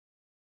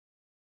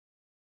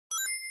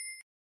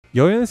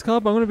Yo, in this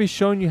club, I'm going to be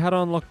showing you how to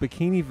unlock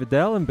Bikini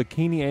Videl and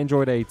Bikini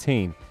Android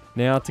 18.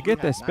 Now, to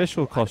get their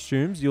special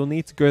costumes, you'll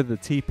need to go to the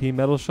TP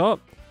Metal Shop.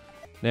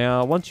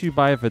 Now, once you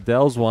buy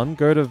Videl's one,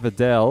 go to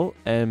Videl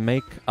and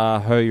make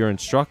her your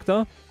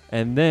instructor.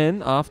 And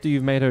then, after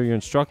you've made her your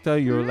instructor,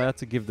 you're allowed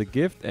to give the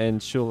gift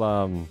and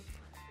she'll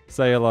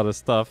say a lot of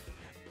stuff.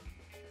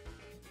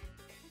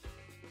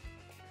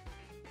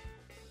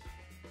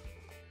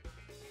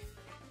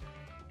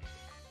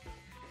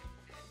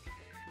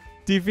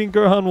 Do you think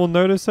Gohan will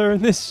notice her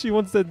in this? She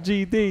wants that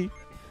GD.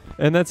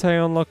 And that's how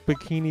you unlock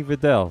Bikini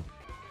Videl.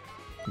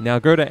 Now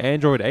go to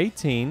Android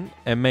 18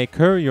 and make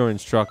her your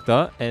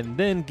instructor and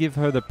then give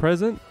her the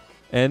present.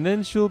 And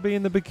then she'll be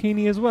in the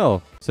bikini as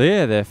well. So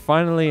yeah, they're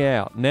finally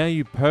out. Now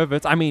you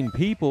perverts,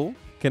 people,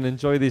 can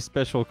enjoy these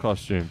special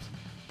costumes.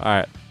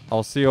 Alright,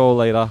 I'll see you all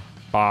later.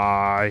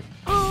 Bye.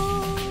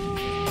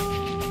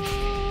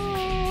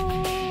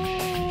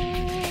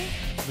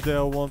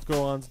 Videl wants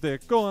Gohan's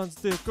dick. Gohan's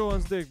dick.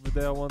 Gohan's dick.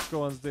 Videl wants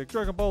Gohan's dick.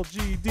 Dragon Ball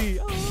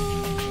GD.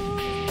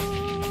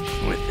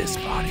 With this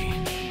body,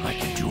 I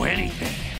can do anything.